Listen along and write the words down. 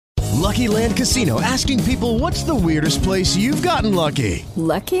Lucky Land Casino, asking people, what's the weirdest place you've gotten lucky?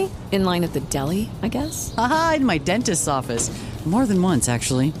 Lucky? In line at the deli, I guess? Aha, in my dentist's office. More than once,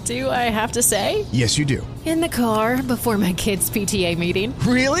 actually. Do I have to say? Yes, you do. In the car before my kids' PTA meeting.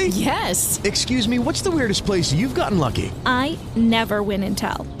 Really? Yes. Excuse me, what's the weirdest place you've gotten lucky? I never win and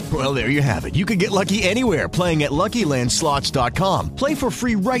tell. Well, there you have it. You can get lucky anywhere, playing at LuckyLandSlots.com. Play for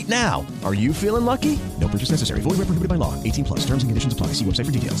free right now. Are you feeling lucky? No purchase necessary. Void where prohibited by law. 18 plus. Terms and conditions apply. See website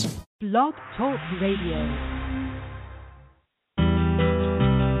for details. Blog Talk Radio.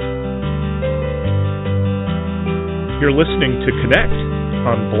 You're listening to Connect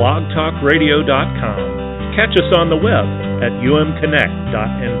on blogtalkradio.com. Catch us on the web at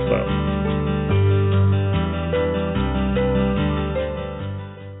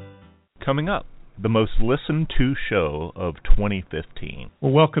umconnect.info. Coming up, the most listened to show of 2015.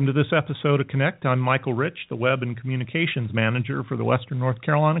 Well, welcome to this episode of Connect. I'm Michael Rich, the Web and Communications Manager for the Western North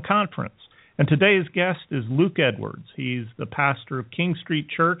Carolina Conference. And today's guest is Luke Edwards. He's the pastor of King Street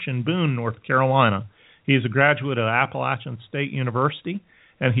Church in Boone, North Carolina. He's a graduate of Appalachian State University,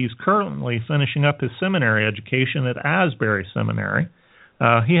 and he's currently finishing up his seminary education at Asbury Seminary.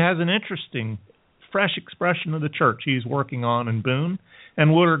 He has an interesting, fresh expression of the church he's working on in Boone,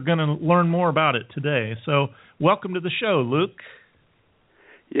 and we're going to learn more about it today. So welcome to the show, Luke.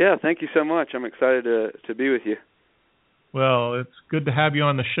 Yeah, thank you so much. I'm excited to be with you. Well, it's good to have you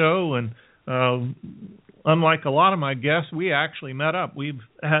on the show, and unlike a lot of my guests, we actually met up. We've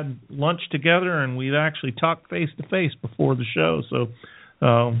had lunch together, and we've actually talked face-to-face before the show. So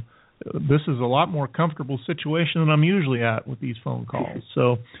this is a lot more comfortable situation than I'm usually at with these phone calls.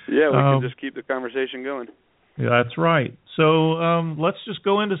 So yeah, we can just keep the conversation going. Yeah, that's right. So let's just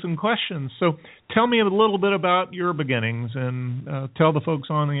go into some questions. So tell me a little bit about your beginnings, and tell the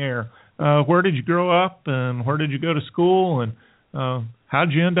folks on the air. Where did you grow up, and where did you go to school, and how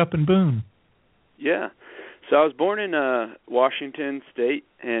did you end up in Boone? Yeah. So I was born in Washington State,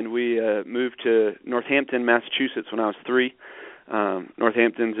 and we moved to Northampton, Massachusetts when I was 3.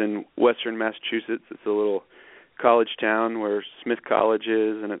 Northampton's in western Massachusetts. It's a little college town where Smith College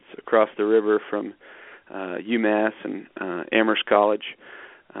is, and it's across the river from UMass and Amherst College,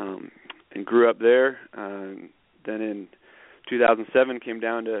 and grew up there. Then in 2007 came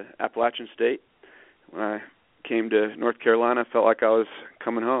down to Appalachian State. When I came to North Carolina, I felt like I was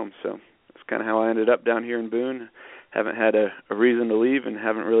coming home, so that's kind of how I ended up down here in Boone. Haven't had a reason to leave and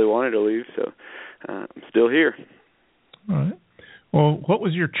haven't really wanted to leave, so I'm still here. All right. Well, what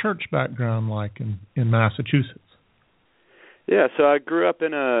was your church background like in Massachusetts? Yeah, so I grew up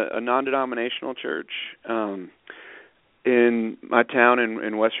in a non-denominational church in my town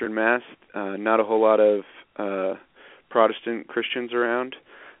in Western Mass. Not a whole lot of Protestant Christians around,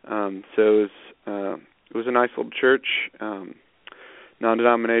 so it was a nice little church,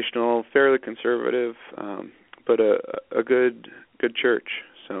 non-denominational, fairly conservative, but a good church.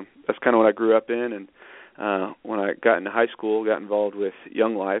 So that's kind of what I grew up in, and when I got into high school, got involved with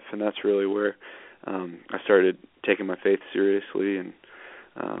Young Life, and that's really where I started taking my faith seriously, and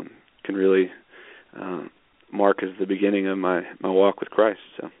can really mark as the beginning of my walk with Christ.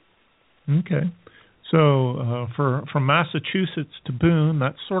 So. Okay. So from Massachusetts to Boone,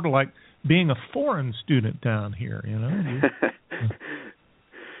 that's sort of like being a foreign student down here, you know?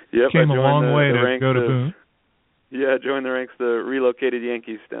 Yep, came a long way to go to Boone. Yeah, joined the ranks of the relocated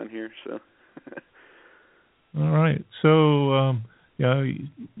Yankees down here. So. All right. So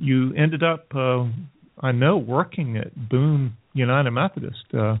you ended up, I know, working at Boone United Methodist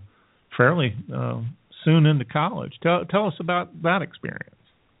fairly soon into college. Tell us about that experience.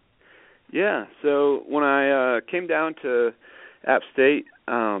 Yeah. So when I came down to App State,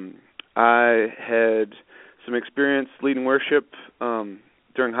 I had some experience leading worship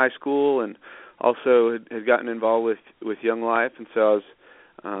during high school, and also had gotten involved with Young Life, and so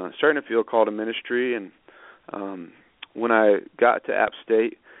I was starting to feel called to ministry. And when I got to App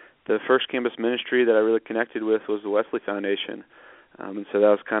State, the first campus ministry that I really connected with was the Wesley Foundation, and so that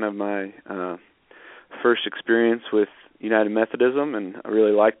was kind of my first experience with United Methodism, and I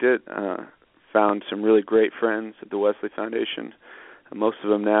really liked it. Found some really great friends at the Wesley Foundation. Most of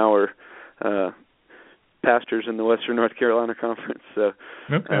them now are pastors in the Western North Carolina Conference. So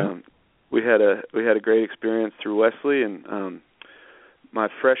we had a great experience through Wesley, and my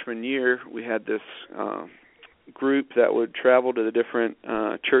freshman year we had this group that would travel to the different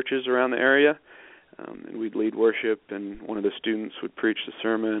churches around the area, and we'd lead worship, and one of the students would preach the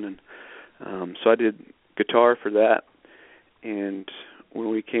sermon, and so I did guitar for that. And when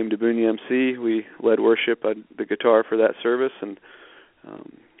we came to Boone UMC, we led worship on the guitar for that service, and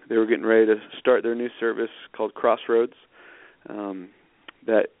they were getting ready to start their new service called Crossroads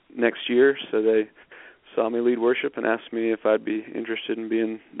that next year, so they saw me lead worship and asked me if I'd be interested in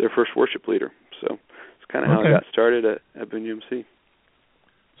being their first worship leader. So it's kind of how I got started at Boone UMC.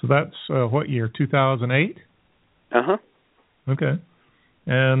 So that's what year, 2008? Uh-huh. Okay.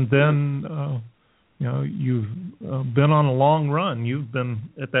 And then, you've been on a long run. You've been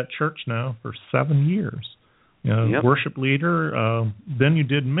at that church now for 7 years. Yep. Worship leader. Then you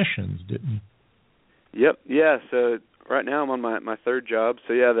did missions, didn't you? Yep. Yeah. So right now I'm on my third job.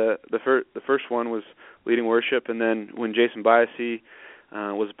 So yeah, the first one was leading worship, and then when Jason Biasi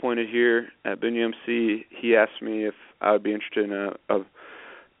was appointed here at Boone UMC, he asked me if I would be interested in a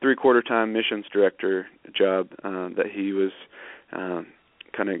 3/4 time missions director job that he was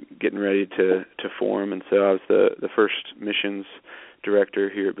kind of getting ready to form, and so I was the first missions director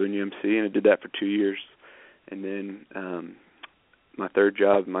here at Boone UMC, and I did that for 2 years. And then my third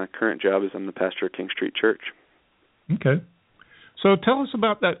job, my current job, is I'm the pastor of King Street Church. Okay. So tell us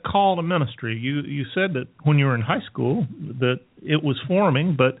about that call to ministry. You said that when you were in high school that it was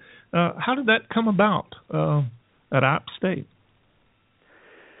forming, but how did that come about at App State?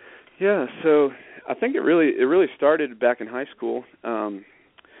 Yeah, so I think it really started back in high school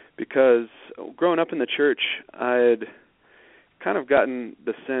because growing up in the church, I had kind of gotten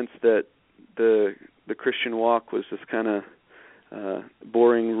the sense that the Christian walk was just kind of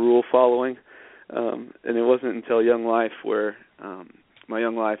boring rule following, and it wasn't until Young Life where my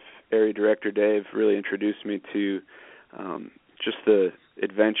Young Life area director Dave really introduced me to just the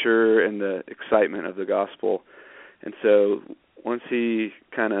adventure and the excitement of the gospel. And so once he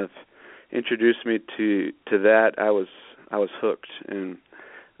kind of introduced me to that, I was hooked, and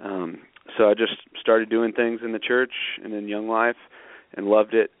so I just started doing things in the church and in Young Life and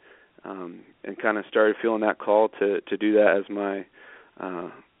loved it, and kind of started feeling that call to do that as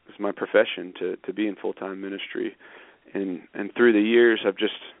my profession, to be in full-time ministry. And through the years, I've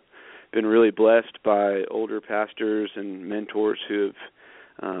just been really blessed by older pastors and mentors who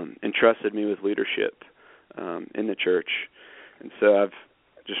have entrusted me with leadership in the church. And so I've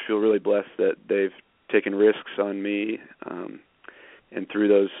just feel really blessed that they've taken risks on me, and through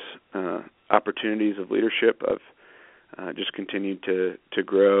those opportunities of leadership, I've just continued to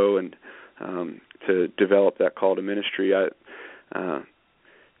grow and to develop that call to ministry. I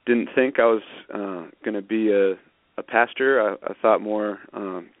didn't think I was going to be a pastor. I thought more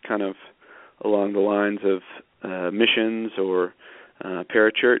kind of along the lines of missions or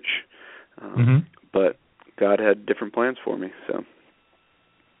parachurch, but God had different plans for me. So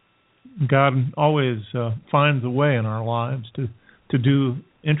God always finds a way in our lives to do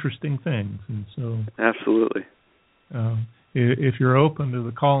interesting things, and so absolutely. If you're open to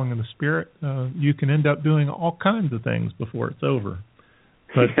the calling of the Spirit, you can end up doing all kinds of things before it's over.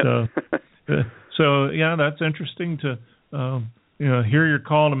 But so yeah, that's interesting to hear your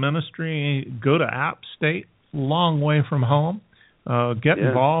call to ministry. Go to App State, long way from home. Get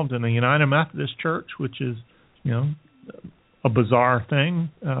involved in the United Methodist Church, which is a bizarre thing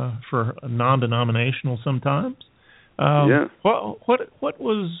for a non-denominational sometimes. What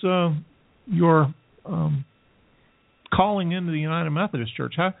was your calling into the United Methodist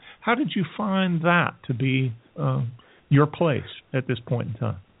Church? How did you find that to be your place at this point in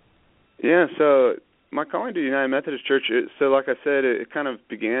time? Yeah, so my calling to the United Methodist Church, so like I said, it kind of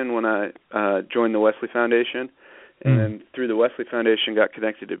began when I joined the Wesley Foundation, and through the Wesley Foundation got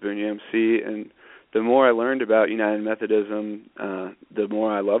connected to Boone UMC, and the more I learned about United Methodism, the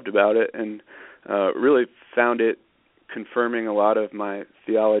more I loved about it, and really found it confirming a lot of my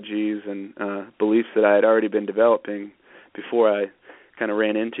theologies and beliefs that I had already been developing before I kind of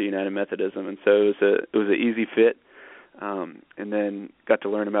ran into United Methodism. And so it was an easy fit, and then got to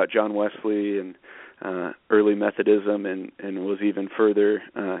learn about John Wesley and early Methodism, and was even further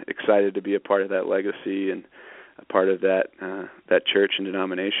excited to be a part of that legacy and a part of that church and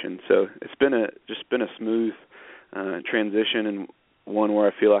denomination. So it's been a smooth transition, and one where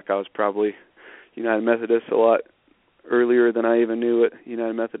I feel like I was probably United Methodist a lot earlier than I even knew what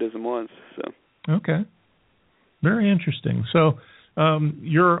United Methodism was. So okay, very interesting. So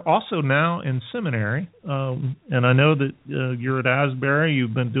you're also now in seminary, and I know that you're at Asbury.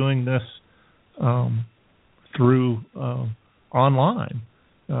 You've been doing this through online,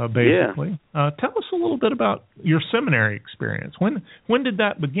 basically. Tell us a little bit about your seminary experience. When did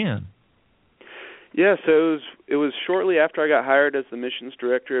that begin? Yeah, so it was shortly after I got hired as the missions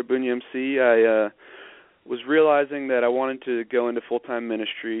director at Boone UMC. I was realizing that I wanted to go into full-time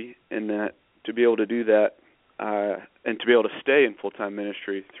ministry, and that to be able to do that and to be able to stay in full-time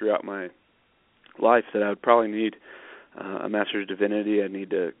ministry throughout my life, that I would probably need a Master's of Divinity. I'd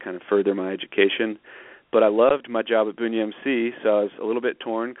need to kind of further my education. But I loved my job at Boone UMC, so I was a little bit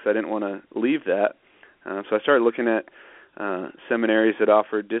torn because I didn't want to leave that. So I started looking at seminaries that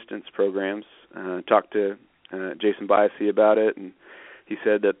offered distance programs. Talked to Jason Biasy about it, and he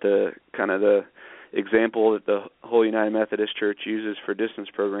said that the example that the Holy United Methodist Church uses for distance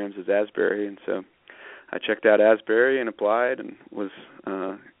programs is Asbury, and so I checked out Asbury and applied, and was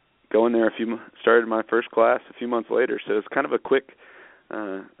going there started my first class a few months later. So it's kind of a quick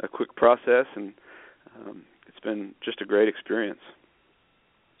process, and it's been just a great experience.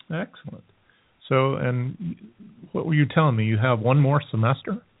 Excellent. So, and what were you telling me? You have one more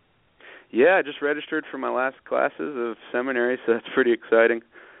semester? Yeah, I just registered for my last classes of seminary, so that's pretty exciting.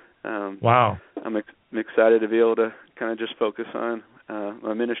 Wow. I'm excited to be able to kind of just focus on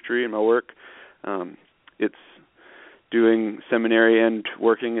my ministry and my work. It's doing seminary and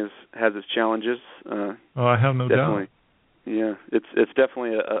working has its challenges. I have no doubt. Yeah, it's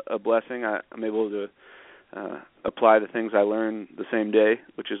definitely a blessing. I'm able to apply the things I learn the same day,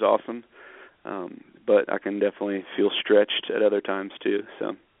 which is awesome. But I can definitely feel stretched at other times too.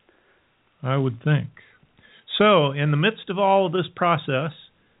 So I would think. So in the midst of all of this process,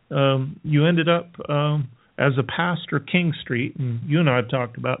 you ended up as a pastor at King Street, and you and I have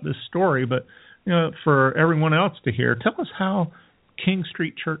talked about this story, but for everyone else to hear, tell us how King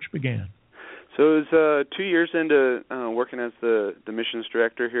Street Church began. So it was 2 years into working as the missions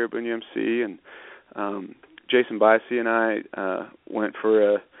director here at Boone UMC, and Jason Biasy and I went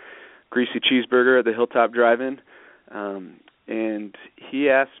for a greasy cheeseburger at the Hilltop Drive-In, and he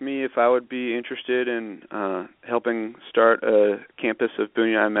asked me if I would be interested in helping start a campus of Boone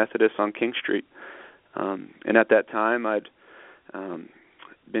United Methodist on King Street. And at that time, I'd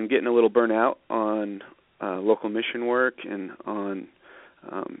been getting a little burnt out on local mission work and on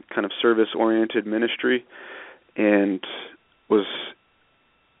kind of service-oriented ministry, and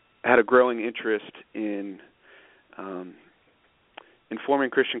had a growing interest in forming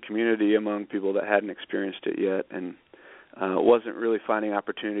Christian community among people that hadn't experienced it yet, and wasn't really finding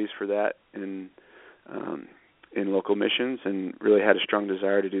opportunities for that in local missions, and really had a strong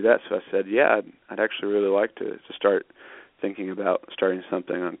desire to do that. So I said, yeah, I'd actually really like to start thinking about starting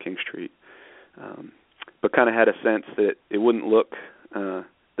something on King Street, but kind of had a sense that it wouldn't look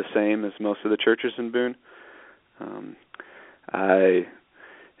the same as most of the churches in Boone. I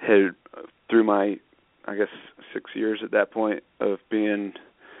had, through my, 6 years at that point of being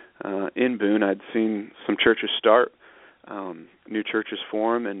in Boone, I'd seen some churches start, new churches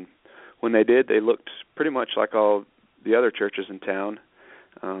form, and when they did, they looked pretty much like all the other churches in town.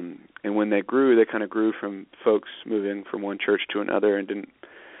 And when they grew, they kind of grew from folks moving from one church to another, and didn't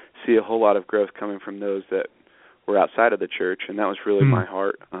see a whole lot of growth coming from those that were outside of the church. And that was really my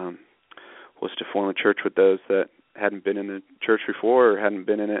heart, was to form a church with those that hadn't been in the church before or hadn't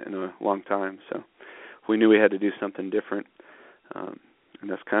been in it in a long time. So we knew we had to do something different, and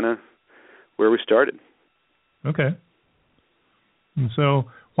that's kind of where we started. Okay. And so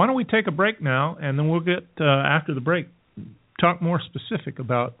why don't we take a break now, and then we'll get, after the break, talk more specific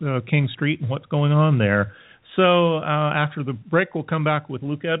about King Street and what's going on there. So after the break, we'll come back with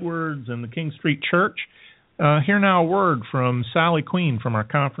Luke Edwards and the King Street Church. Here now a word from Sally Queen from our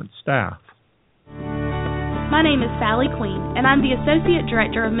conference staff. My name is Sally Queen, and I'm the Associate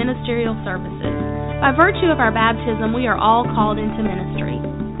Director of Ministerial Services. By virtue of our baptism, we are all called into ministry.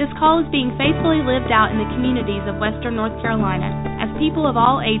 This call is being faithfully lived out in the communities of Western North Carolina as people of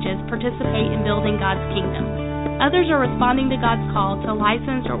all ages participate in building God's kingdom. Others are responding to God's call to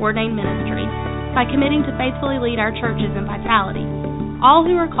licensed or ordained ministry by committing to faithfully lead our churches in vitality. All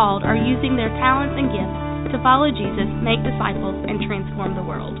who are called are using their talents and gifts to follow Jesus, make disciples, and transform the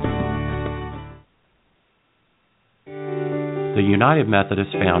world. The United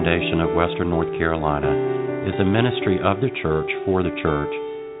Methodist Foundation of Western North Carolina is a ministry of the church for the church,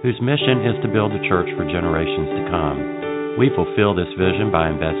 whose mission is to build the church for generations to come. We fulfill this vision by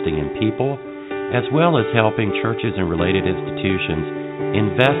investing in people, as well as helping churches and related institutions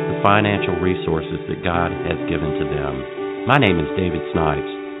invest the financial resources that God has given to them. My name is David Snipes,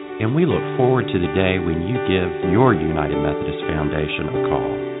 and we look forward to the day when you give your United Methodist Foundation a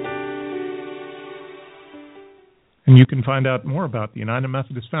call. And you can find out more about the United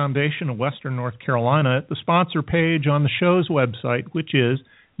Methodist Foundation of Western North Carolina at the sponsor page on the show's website, which is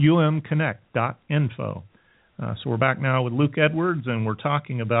umconnect.info. So we're back now with Luke Edwards, and we're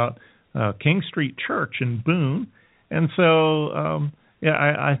talking about King Street Church in Boone. And so,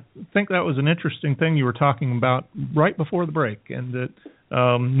 I think that was an interesting thing you were talking about right before the break, and that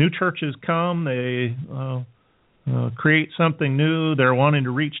new churches come, they create something new, they're wanting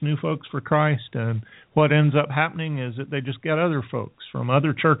to reach new folks for Christ, and what ends up happening is that they just get other folks from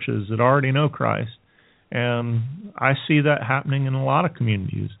other churches that already know Christ, And I see that happening in a lot of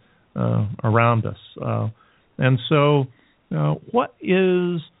communities around us. And so what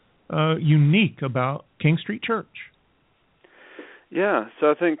is unique about King Street Church? Yeah, so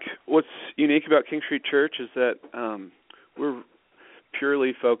I think what's unique about King Street Church is that we're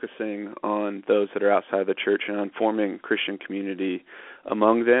purely focusing on those that are outside the church and on forming Christian community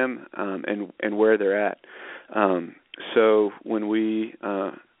among them and where they're at. So when we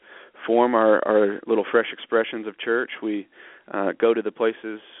form our little fresh expressions of church, we go to the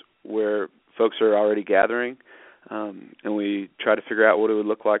places where folks are already gathering, and we try to figure out what it would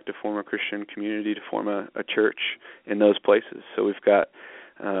look like to form a Christian community, to form a church in those places. So we've got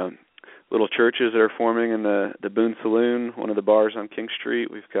little churches that are forming in the Boone Saloon, one of the bars on King Street.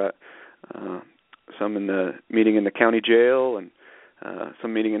 We've got some meeting in the county jail, and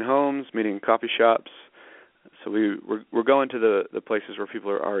some meeting in homes, meeting in coffee shops. So we're going to the places where people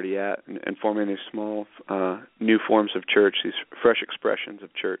are already at and forming these small new forms of church, these fresh expressions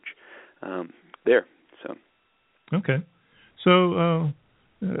of church there. So okay, so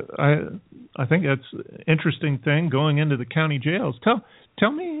I think that's an interesting thing, going into the county jails.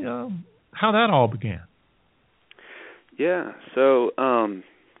 Tell me how that all began. Yeah, so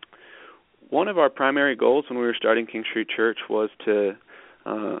one of our primary goals when we were starting King Street Church was to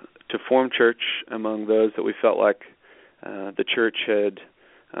form church among those that we felt like the church had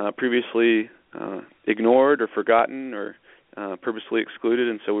previously ignored or forgotten or purposely excluded.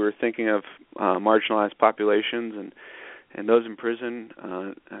 And so we were thinking of marginalized populations, and those in prison,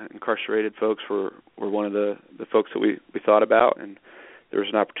 incarcerated folks were one of the folks that we thought about. And there was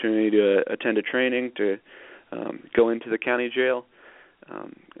an opportunity to attend a training, to go into the county jail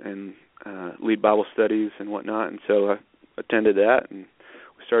and lead Bible studies and whatnot. And so I attended that, and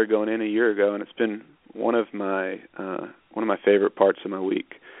we started going in a year ago, and it's been one of my favorite parts of my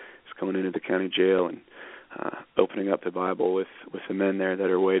week, is going into the county jail and opening up the Bible with the men there that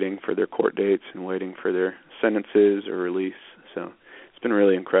are waiting for their court dates and waiting for their sentences or release. So it's been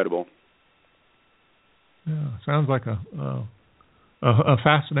really incredible. Yeah, sounds like a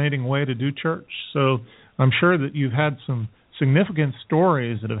fascinating way to do church. So I'm sure that you've had some significant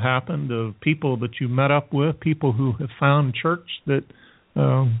stories that have happened of people that you met up with, people who have found church that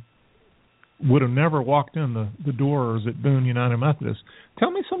would have never walked in the doors at Boone United Methodist.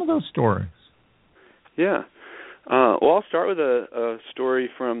 Tell me some of those stories. Yeah. Well, I'll start with a story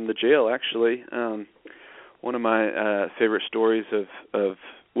from the jail, actually. One of my favorite stories of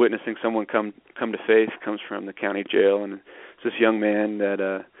witnessing someone come to faith comes from the county jail, and it's this young man that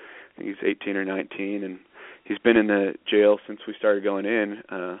I think he's 18 or 19, and he's been in the jail since we started going in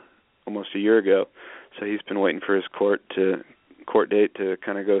almost a year ago. So he's been waiting for his court date to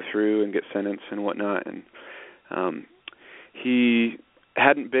kind of go through and get sentenced and whatnot. And he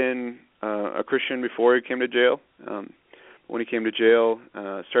hadn't been a Christian before he came to jail. When he came to jail,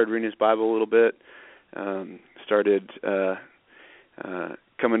 started reading his Bible a little bit, started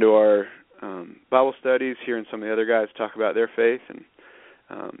coming to our Bible studies, hearing some of the other guys talk about their faith, and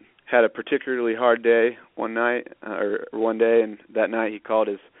had a particularly hard day one day, and that night he called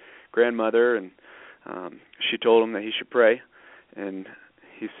his grandmother, and she told him that he should pray. And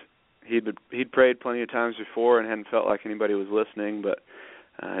he'd prayed plenty of times before and hadn't felt like anybody was listening, but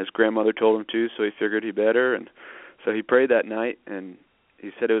his grandmother told him to, so he figured he better. And so he prayed that night, and he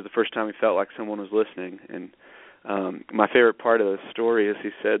said it was the first time he felt like someone was listening. And my favorite part of the story is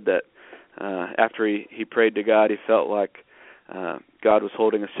he said that after he prayed to God, he felt like God was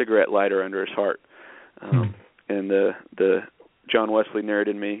holding a cigarette lighter under his heart. And the John Wesley nerd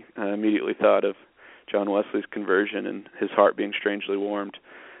in me immediately thought of John Wesley's conversion and his heart being strangely warmed.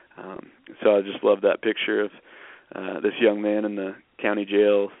 So I just love that picture of this young man in the county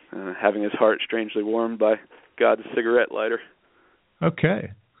jail having his heart strangely warmed by God's cigarette lighter.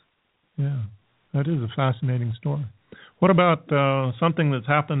 Okay. Yeah, that is a fascinating story. What about something that's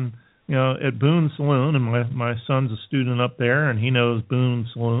happened, at Boone Saloon? And my son's a student up there, and he knows Boone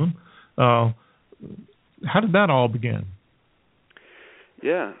Saloon. How did that all begin?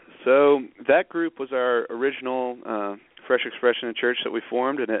 Yeah, so that group was our original Fresh Expression of Church that we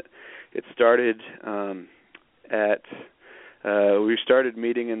formed, and it started we started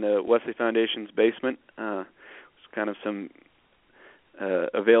meeting in the Wesley Foundation's basement. It was kind of some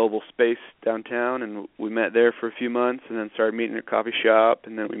available space downtown, and we met there for a few months, and then started meeting at a coffee shop,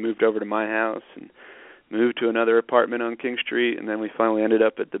 and then we moved over to my house and moved to another apartment on King Street, and then we finally ended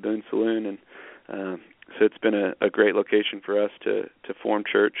up at the Boone Saloon, and so it's been a great location for us to form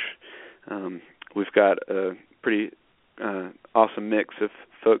church. We've got a pretty awesome mix of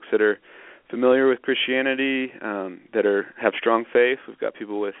folks that are familiar with Christianity, that have strong faith. We've got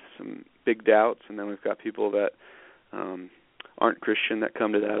people with some big doubts, and then we've got people that aren't Christian that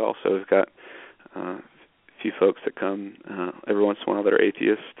come to that also. We've got a few folks that come every once in a while that are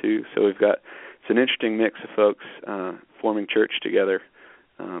atheists too. So it's an interesting mix of folks forming church together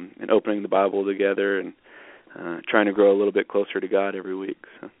and opening the Bible together and trying to grow a little bit closer to God every week.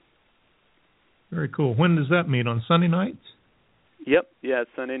 So. Very cool. When does that meet? On Sunday nights? Yep. Yeah,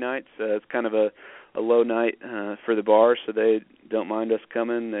 it's Sunday nights. It's kind of a low night for the bar, so they don't mind us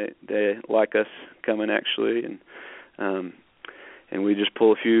coming. They like us coming actually, and we just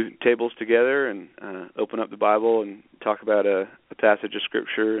pull a few tables together and open up the Bible and talk about a passage of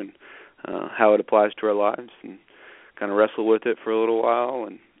Scripture and how it applies to our lives, and kind of wrestle with it for a little while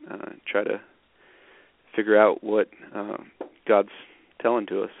and try to figure out what God's telling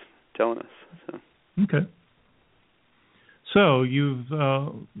us. So. Okay. So you've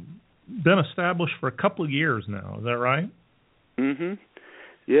been established for a couple of years now. Is that right? Mm-hmm.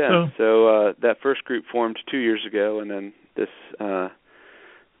 Yeah. So that first group formed 2 years ago, and then this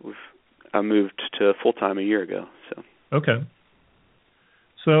I moved to full time a year ago. So. Okay.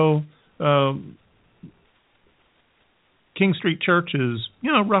 So King Street Church is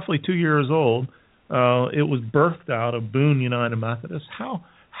roughly 2 years old. It was birthed out of Boone United Methodist.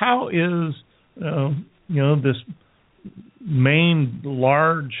 How is this main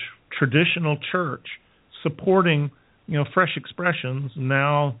large traditional church supporting Fresh Expressions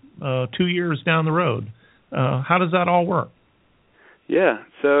now 2 years down the road? How does that all work? Yeah,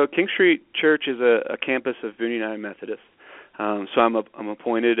 so King Street Church is a campus of Boone United Methodist. So I'm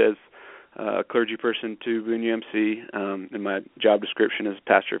appointed as a clergy person to Boone UMC, and my job description is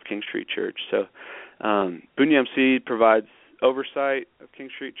pastor of King Street Church. So Boone UMC provides oversight of King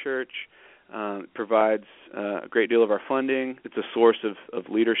Street Church, provides a great deal of our funding. It's a source of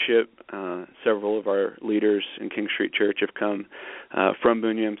leadership. Several of our leaders in King Street Church have come from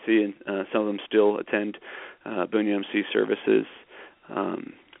Boone UMC, and some of them still attend Boone UMC services.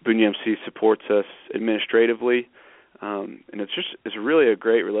 Boone UMC supports us administratively, and it's really a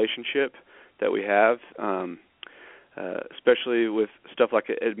great relationship that we have, especially with stuff like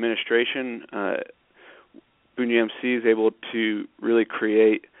administration. Boone UMC is able to really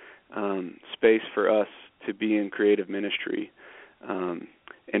create space for us to be in creative ministry,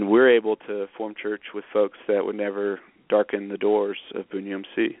 and we're able to form church with folks that would never darken the doors of Boone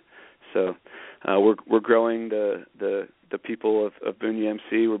UMC. So we're growing the people of Boone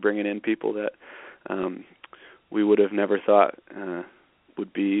UMC. We're bringing in people that we would have never thought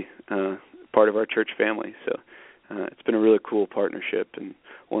would be part of our church family. So it's been a really cool partnership, and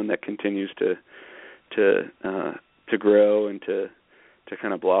one that continues to grow and to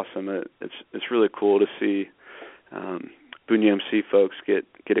kind of blossom. It's really cool to see Boone UMC folks get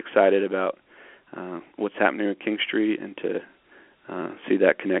excited about what's happening with King Street, and to see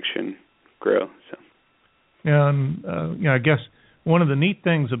that connection grow. So. Yeah, and I guess one of the neat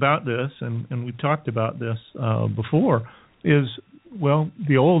things about this, and we talked about this before, is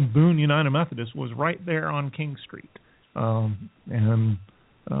the old Boone United Methodist was right there on King Street, and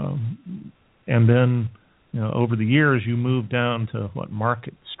then over the years you moved down to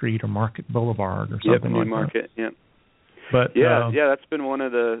Market Street or Market Boulevard or something like Market, that. Yep. But that's been one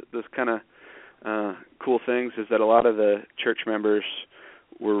of those kind of cool things, is that a lot of the church members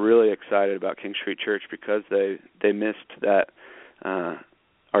were really excited about King Street Church because they missed that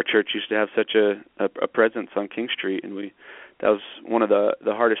our church used to have such a presence on King Street, and that was one of the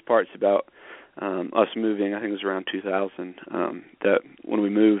hardest parts about us moving. I think it was around 2000 that when we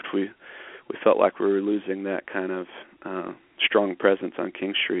moved, we felt like we were losing that kind of strong presence on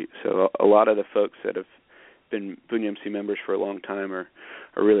King Street. So a lot of the folks that have been Boone UMC members for a long time are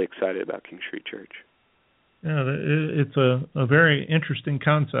really excited about King Street Church. Yeah, it's a very interesting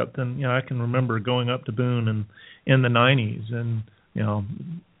concept, and I can remember going up to Boone in the 90s, and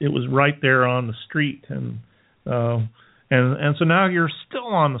it was right there on the street, and so now you're still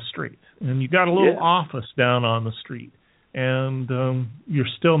on the street, and you got a little office down on the street, and you're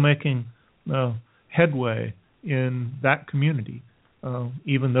still making headway in that community,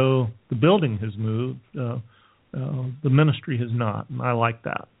 even though the building has moved. The ministry has not, and I like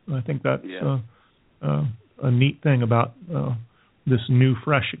that. I think that's a neat thing about this new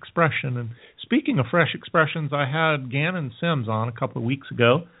Fresh Expression. And speaking of Fresh Expressions, I had Gannon Sims on a couple of weeks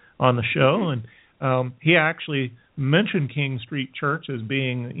ago on the show, and he actually mentioned King Street Church as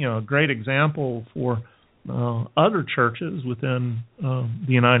being a great example for other churches within the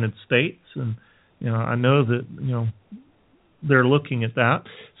United States, and I know that they're looking at that.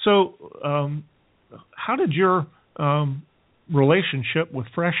 So how did your relationship with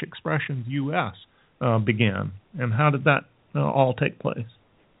Fresh Expressions U.S. Began, and how did that all take place?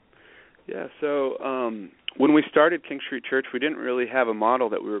 Yeah, so when we started King Street Church, we didn't really have a model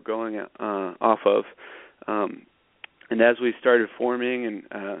that we were going off of. And as we started forming and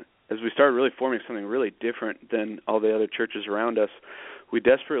as we started really forming something really different than all the other churches around us, we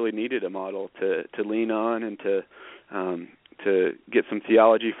desperately needed a model to lean on and to get some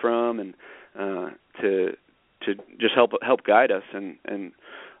theology from, and to just help guide us. And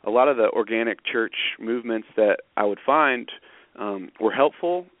a lot of the organic church movements that I would find were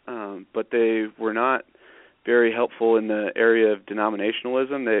helpful, but they were not very helpful in the area of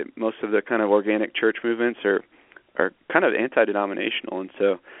denominationalism. Most of the kind of organic church movements are kind of anti-denominational, and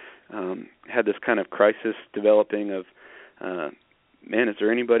so had this kind of crisis developing of, man, is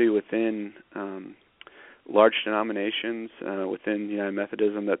there anybody within large denominations within United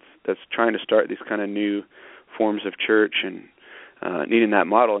Methodism that's trying to start these kind of new forms of church and needing that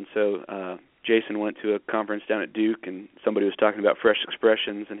model? And so Jason went to a conference down at Duke, and somebody was talking about Fresh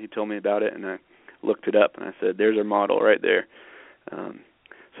Expressions, and he told me about it, and I looked it up, and I said, "There's our model right there."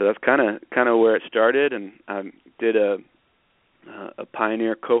 So that's kind of where it started, and I did a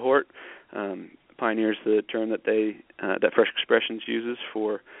pioneer cohort. Pioneer is the term that that Fresh Expressions uses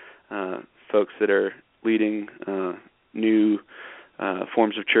for folks that are leading new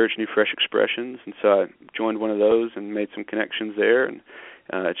forms of church, new fresh expressions. And so I joined one of those and made some connections there, and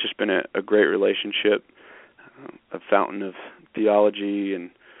it's just been a great relationship, a fountain of theology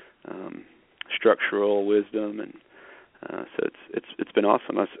and structural wisdom, and so it's been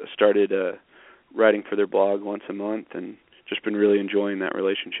awesome. I started writing for their blog once a month, and just been really enjoying that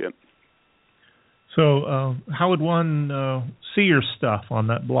relationship. So how would one see your stuff on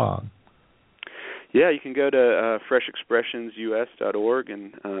that blog? Yeah, you can go to freshexpressionsus.org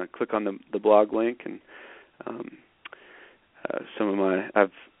and click on the blog link, and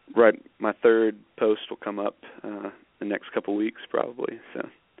my third post will come up the next couple weeks probably. So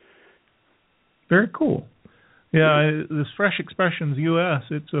very cool. Yeah, this Fresh Expressions US,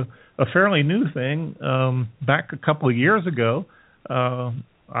 it's a fairly new thing. Back a couple of years ago,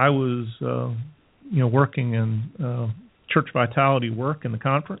 I was working in church vitality work in the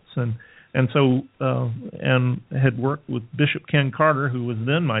conference, and so had worked with Bishop Ken Carter, who was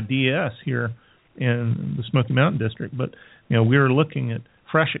then my DS here in the Smoky Mountain District. But we were looking at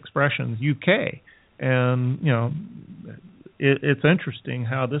Fresh Expressions UK, and it's interesting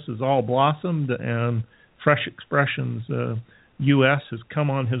how this has all blossomed, and Fresh Expressions US has come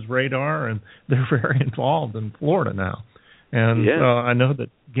on his radar, and they're very involved in Florida now. And I know that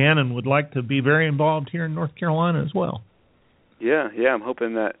Gannon would like to be very involved here in North Carolina as well. Yeah, I'm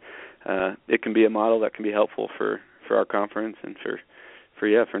hoping that it can be a model that can be helpful for our conference and for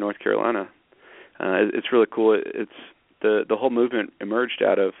North Carolina. It's really cool. It's the whole movement emerged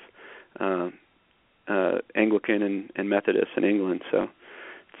out of Anglican and Methodist in England, so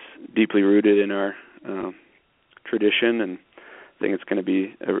it's deeply rooted in our tradition, and I think it's going to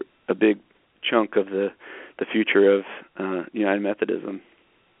be a big chunk of the future of United Methodism.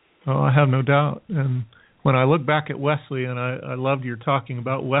 Oh, I have no doubt. And when I look back at Wesley, and I loved your talking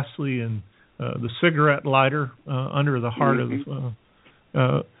about Wesley and the cigarette lighter under the heart of,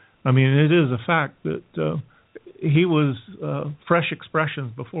 it is a fact that he was Fresh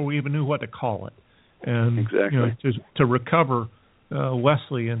Expressions before we even knew what to call it. And exactly. To recover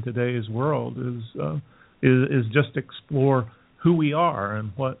Wesley in today's world is just explore who we are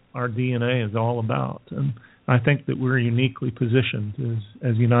and what our DNA is all about. And I think that we're uniquely positioned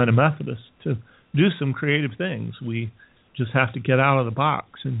as United Methodists to do some creative things. We just have to get out of the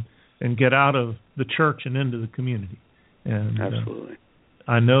box and get out of the church and into the community. And absolutely.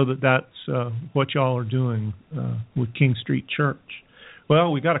 I know that that's what y'all are doing with King Street Church.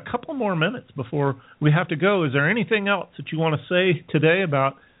 Well, we got a couple more minutes before we have to go. Is there anything else that you want to say today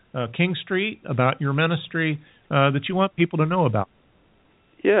about King Street, about your ministry, that you want people to know about?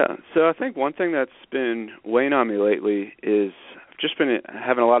 Yeah, so I think one thing that's been weighing on me lately is I've just been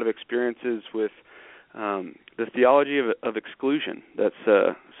having a lot of experiences with the theology of exclusion that's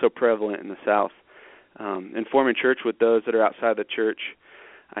so prevalent in the South. In forming church with those that are outside the church,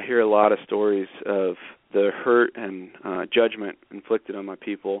 I hear a lot of stories of the hurt and judgment inflicted on my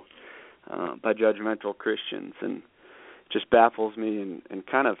people by judgmental Christians, and it just baffles me and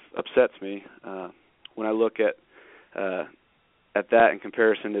kind of upsets me when I look at that in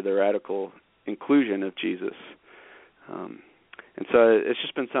comparison to the radical inclusion of Jesus. And so it's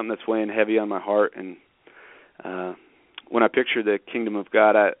just been something that's weighing heavy on my heart. And when I picture the kingdom of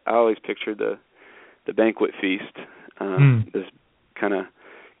God, I always picture the banquet feast, this kind of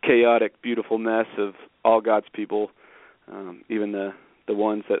chaotic, beautiful mess of all God's people even the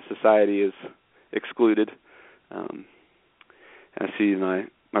ones that society has excluded. I see my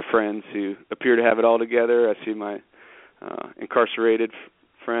friends who appear to have it all together. I see my incarcerated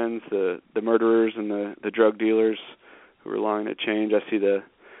friends, the murderers and the drug dealers who are longing to change. I see the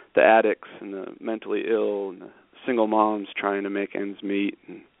addicts and the mentally ill and the single moms trying to make ends meet,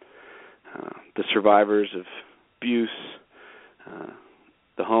 and the survivors of abuse,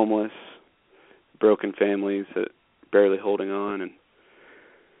 the homeless, broken families that are barely holding on, and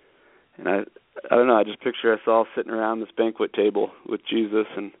I don't know, I just picture us all sitting around this banquet table with Jesus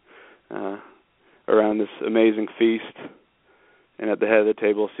and around this amazing feast, and at the head of the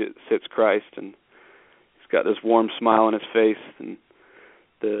table sits Christ, and he's got this warm smile on his face, and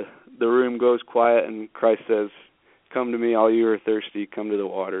the room goes quiet, and Christ says, "Come to me, all you who are thirsty, come to the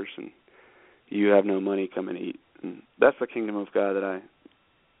waters, and you have no money, come and eat." And that's the kingdom of God that I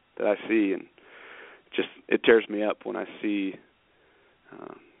see, and just it tears me up when I see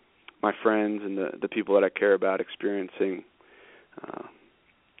my friends and the people that I care about experiencing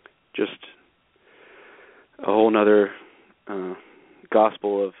just a whole nother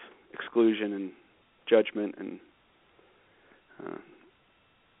gospel of exclusion and judgment and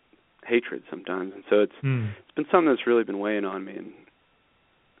hatred sometimes. And so it's been something that's really been weighing on me, and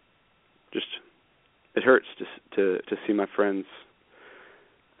just it hurts to see my friends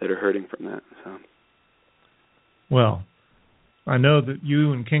that are hurting from that. So. Well, I know that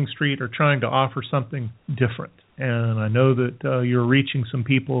you and King Street are trying to offer something different, and I know that you're reaching some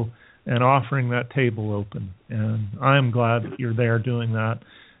people and offering that table open, and I'm glad that you're there doing that,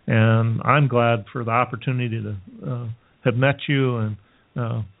 and I'm glad for the opportunity to have met you and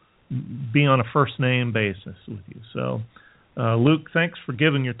be on a first-name basis with you. So, Luke, thanks for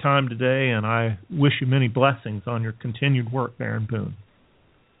giving your time today, and I wish you many blessings on your continued work there in Boone.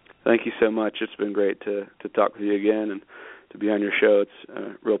 Thank you so much. It's been great to talk with you again and to be on your show. It's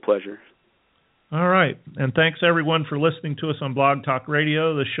a real pleasure. All right. And thanks, everyone, for listening to us on Blog Talk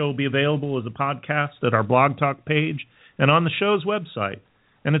Radio. The show will be available as a podcast at our Blog Talk page and on the show's website.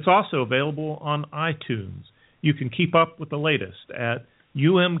 And it's also available on iTunes. You can keep up with the latest at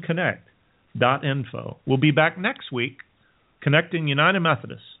umconnect.info. We'll be back next week connecting United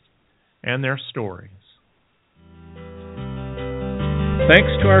Methodists and their stories.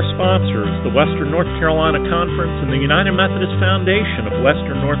 Thanks to our sponsors, the Western North Carolina Conference and the United Methodist Foundation of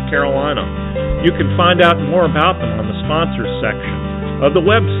Western North Carolina. You can find out more about them on the sponsors section of the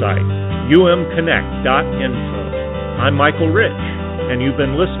website, umconnect.info. I'm Michael Rich, and you've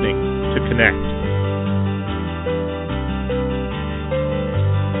been listening to Connect.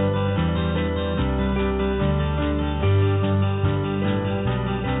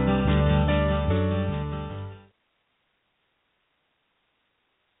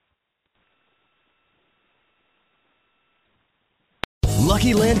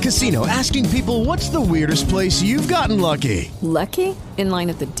 Lucky Land Casino, asking people, what's the weirdest place you've gotten lucky? Lucky? In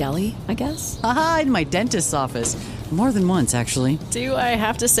line at the deli, I guess? Aha, in my dentist's office. More than once, actually. Do I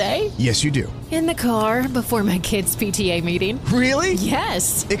have to say? Yes, you do. In the car before my kids' PTA meeting. Really?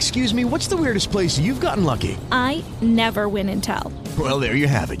 Yes. Excuse me, what's the weirdest place you've gotten lucky? I never win and tell. Well, there you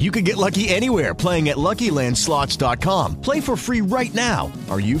have it. You can get lucky anywhere, playing at LuckyLandSlots.com. Play for free right now.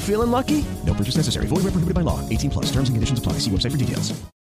 Are you feeling lucky? No purchase necessary. Void where prohibited by law. 18+. Terms and conditions apply. See website for details.